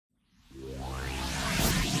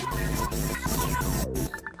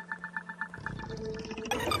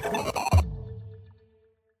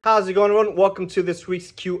How's it going, everyone? Welcome to this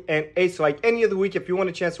week's Q&A. So like any other week, if you want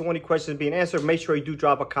a chance for one of your questions being answered, make sure you do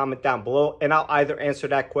drop a comment down below, and I'll either answer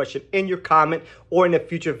that question in your comment or in a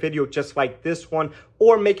future video just like this one,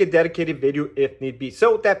 or make a dedicated video if need be.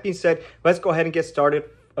 So with that being said, let's go ahead and get started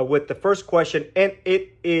with the first question, and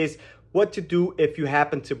it is what to do if you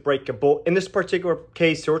happen to break a bolt. In this particular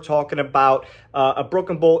case, we're talking about a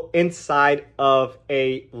broken bolt inside of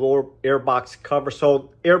a lower airbox cover. So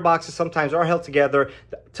airboxes sometimes are held together,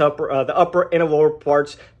 the upper and the lower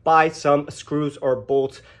parts, by some screws or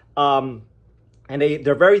bolts. And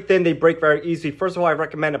they're very thin, they break very easily. First of all, I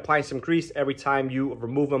recommend applying some grease every time you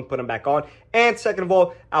remove them, put them back on. And second of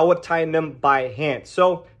all, I would tighten them by hand.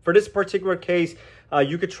 So for this particular case,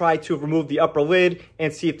 you could try to remove the upper lid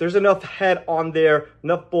and see if there's enough head on there,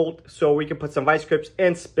 enough bolt, so we can put some vice grips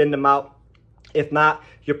and spin them out. If not,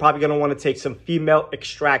 you're probably going to want to take some female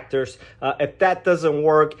extractors. If that doesn't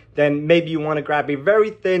work, then maybe you want to grab a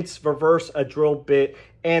very thin reverse drill bit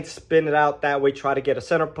and spin it out. That way, try to get a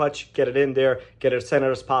center punch, get it in there, get it as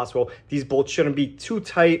centered as possible. These bolts shouldn't be too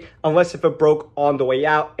tight unless if it broke on the way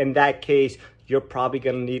out. In that case, you're probably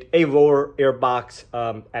going to need a lower airbox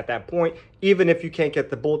at that point. Even if you can't get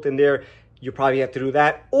the bolt in there, you probably have to do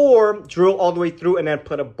that, or drill all the way through and then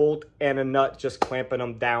put a bolt and a nut, just clamping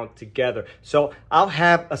them down together. So I'll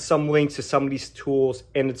have some links to some of these tools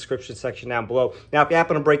in the description section down below. Now, if you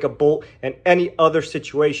happen to break a bolt in any other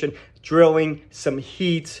situation, drilling, some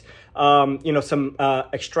heat, some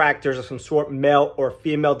extractors of some sort, male or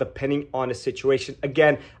female, depending on the situation.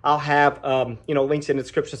 Again, I'll have links in the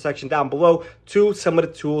description section down below to some of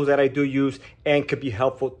the tools that I do use and could be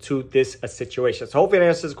helpful to this situation. So hopefully that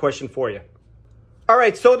answers the question for you. All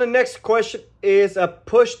right, so the next question is a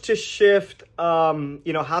push to shift,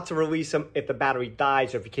 how to release them if the battery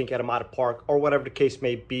dies or if you can't get them out of park or whatever the case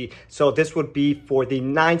may be. So this would be for the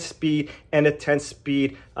 9-speed and the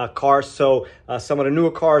 10-speed cars. So some of the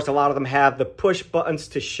newer cars, a lot of them have the push buttons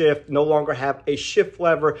to shift, no longer have a shift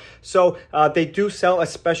lever. So they do sell a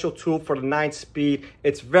special tool for the 9-speed.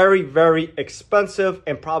 It's very, very expensive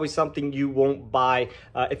and probably something you won't buy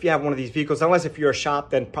if you have one of these vehicles, unless if you're a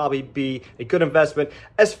shop, then probably be a good investment.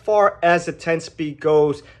 As far as the 10-speed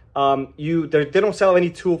goes, they don't sell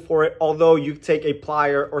any tool for it, although you take a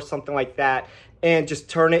plier or something like that and just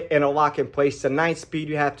turn it and it'll lock in place. The 9-speed,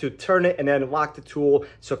 you have to turn it and then lock the tool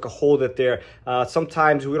so it can hold it there.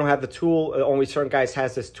 Sometimes we don't have the tool, only certain guys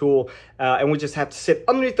has this tool, and we just have to sit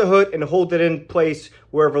underneath the hood and hold it in place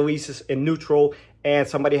where it releases in neutral, and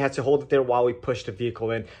somebody has to hold it there while we push the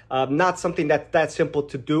vehicle in. Not something that's that simple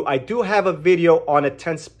to do. I do have a video on a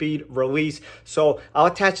 10-speed release, so I'll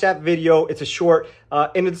attach that video. It's a short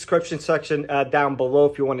in the description section down below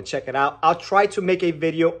if you want to check it out. I'll try to make a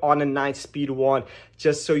video on a 9-speed one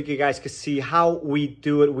just so you guys can see how we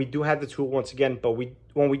do it. We do have the tool once again, but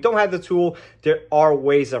when we don't have the tool, there are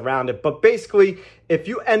ways around it. But basically, if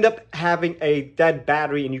you end up having a dead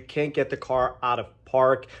battery and you can't get the car out of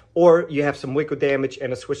park, or you have some liquid damage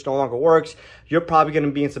and the switch no longer works, you're probably going to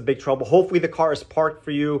be in some big trouble. Hopefully the car is parked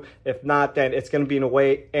for you. If not, then it's going to be in a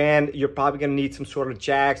way, and you're probably going to need some sort of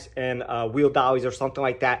jacks and wheel dollies or something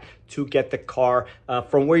like that to get the car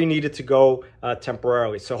from where you need it to go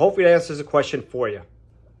temporarily. So hopefully that answers the question for you.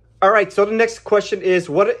 All right, so the next question is,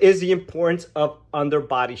 what is the importance of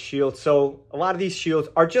underbody shields? So a lot of these shields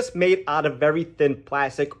are just made out of very thin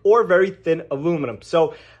plastic or very thin aluminum.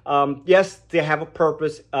 So yes, they have a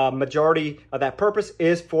purpose. Majority of that purpose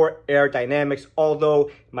is for aerodynamics, although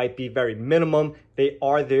it might be very minimum. They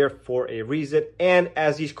are there for a reason. And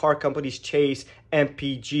as these car companies chase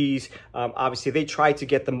MPGs, obviously they try to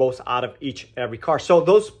get the most out of every car. So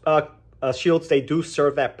those shields, they do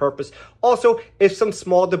serve that purpose. Also, if some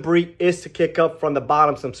small debris is to kick up from the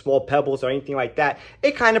bottom, some small pebbles or anything like that,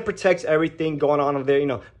 it kind of protects everything going on over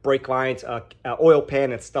there, brake lines, oil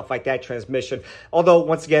pan and stuff like that, transmission. Although,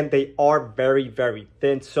 once again, they are very, very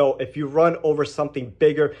thin. So if you run over something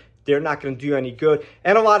bigger, they're not going to do any good.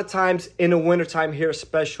 And a lot of times in the wintertime here,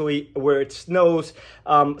 especially where it snows,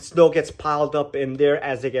 snow gets piled up in there.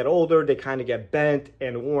 As they get older, they kind of get bent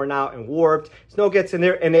and worn out and warped. Snow gets in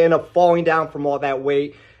there and they end up falling down from all that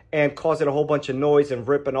weight and causing a whole bunch of noise and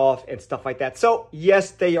ripping off and stuff like that. So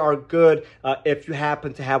yes, they are good. If you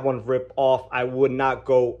happen to have one rip off, I would not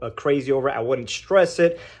go crazy over it. I wouldn't stress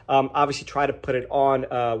it. Obviously try to put it on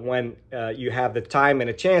when you have the time and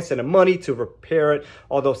a chance and the money to repair it.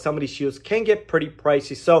 Although some of these shields can get pretty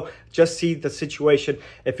pricey. So just see the situation.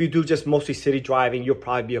 If you do just mostly city driving, you'll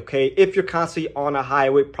probably be okay. If you're constantly on a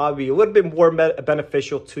highway, probably a little bit more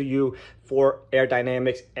beneficial to you for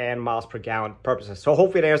aerodynamics and miles per gallon purposes. So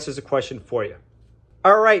hopefully that answers the question for you.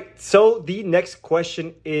 All right, so the next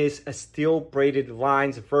question is a steel braided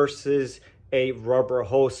lines versus a rubber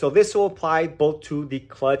hose. So this will apply both to the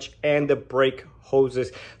clutch and the brake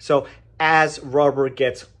hoses. So as rubber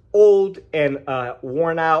gets old and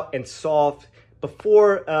worn out and soft,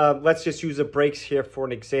 before, let's just use the brakes here for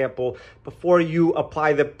an example. Before you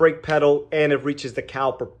apply the brake pedal and it reaches the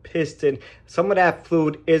caliper piston, some of that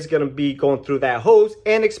fluid is going to be going through that hose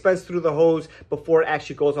and expense through the hose before it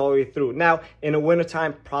actually goes all the way through. Now, in the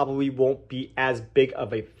wintertime, probably won't be as big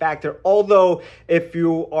of a factor. Although, if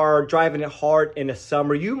you are driving it hard in the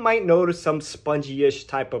summer, you might notice some spongy-ish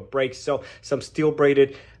type of brakes. So some steel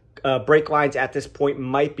braided brake lines at this point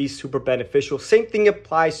might be super beneficial. Same thing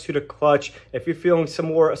applies to the clutch. If you're feeling some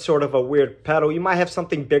more sort of a weird pedal, you might have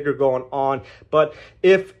something bigger going on. But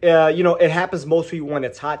if it happens mostly when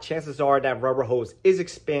it's hot, chances are that rubber hose is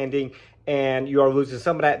expanding and you are losing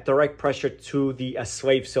some of that direct pressure to the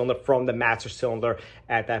slave cylinder from the master cylinder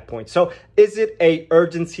at that point. So is it a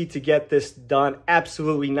urgency to get this done?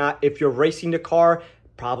 Absolutely not. If you're racing the car,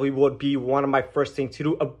 probably would be one of my first things to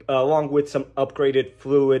do, along with some upgraded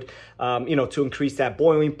fluid, to increase that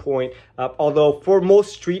boiling point. Although for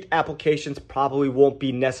most street applications, probably won't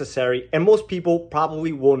be necessary. And most people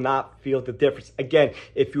probably will not feel the difference. Again,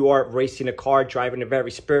 if you are racing a car, driving it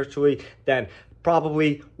very spiritually, then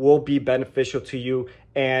probably will be beneficial to you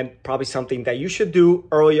and probably something that you should do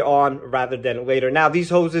early on rather than later. Now, these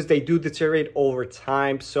hoses, they do deteriorate over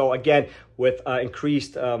time. So again, with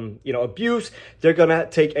increased abuse, they're gonna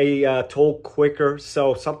take a toll quicker.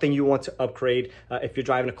 So something you want to upgrade if you're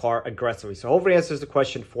driving a car aggressively. So hopefully answers the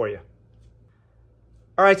question for you.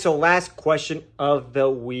 All right, so last question of the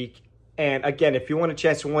week. And again, if you want a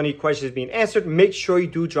chance to one of your questions being answered, make sure you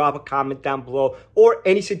do drop a comment down below or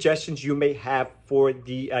any suggestions you may have for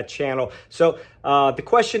the channel. So the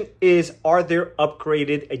question is, are there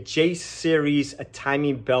upgraded J series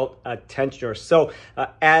timing belt tensioners? So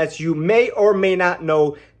as you may or may not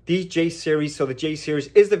know, the J series, so the J series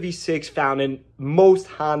is the V6 found in most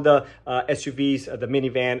Honda SUVs, the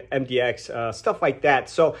minivan, MDX, stuff like that.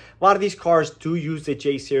 So a lot of these cars do use the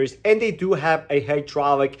J series, and they do have a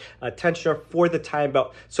hydraulic tensioner for the timing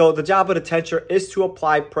belt. So the job of the tensioner is to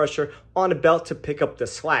apply pressure on the belt to pick up the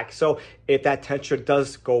slack. So if that tensioner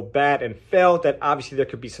does go bad and fail, then obviously there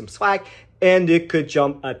could be some slack and it could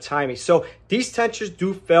jump timing. So these tensioners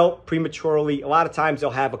do fail prematurely. A lot of times they'll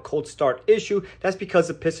have a cold start issue. That's because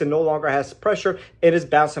the piston no longer has pressure. It is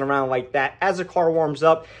bouncing around like that. As the car warms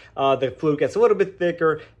up, the fluid gets a little bit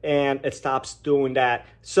thicker and it stops doing that.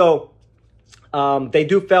 So they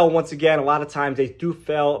do fail once again. A lot of times they do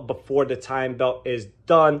fail before the time belt is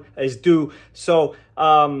due. So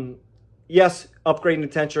yes, upgrading the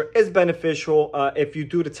tensioner is beneficial. If you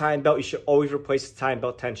do the time belt, you should always replace the time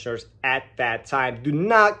belt tensioners at that time. Do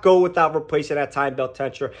not go without replacing that time belt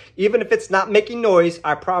tensioner. Even if it's not making noise,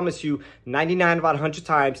 I promise you 99 about 100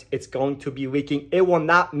 times it's going to be leaking. It will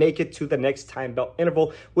not make it to the next time belt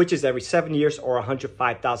interval, which is every 7 years or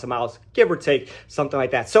 105,000 miles, give or take, something like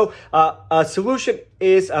that. So a solution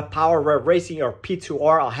is a Power Rev Racing, or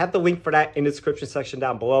P2R. I'll have the link for that in the description section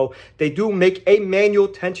down below. They do make a manual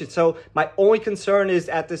tension. So my only concern is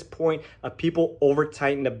at this point, people over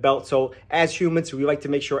tighten the belt. So as humans, we like to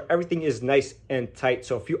make sure everything is nice and tight.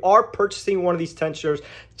 So if you are purchasing one of these tensioners,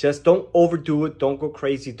 just don't overdo it. Don't go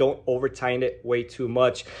crazy. Don't over tighten it way too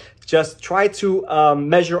much. Just try to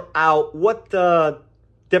measure out what the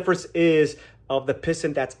difference is of the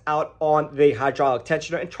piston that's out on the hydraulic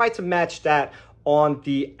tensioner and try to match that on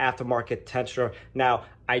the aftermarket tensioner. Now,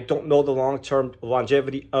 I don't know the long-term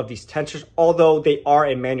longevity of these tensioners, although they are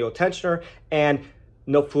a manual tensioner and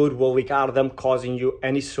no fluid will leak out of them, causing you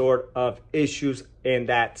any sort of issues in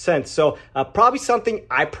that sense. So probably something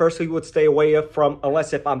I personally would stay away from,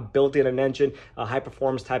 unless if I'm building an engine, a high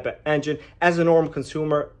performance type of engine. As a normal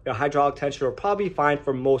consumer, a hydraulic tensioner will probably be fine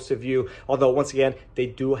for most of you, although once again, they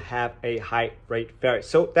do have a high rate variance.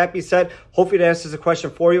 So that being said, hopefully that answers the question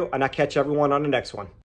for you, and I'll catch everyone on the next one.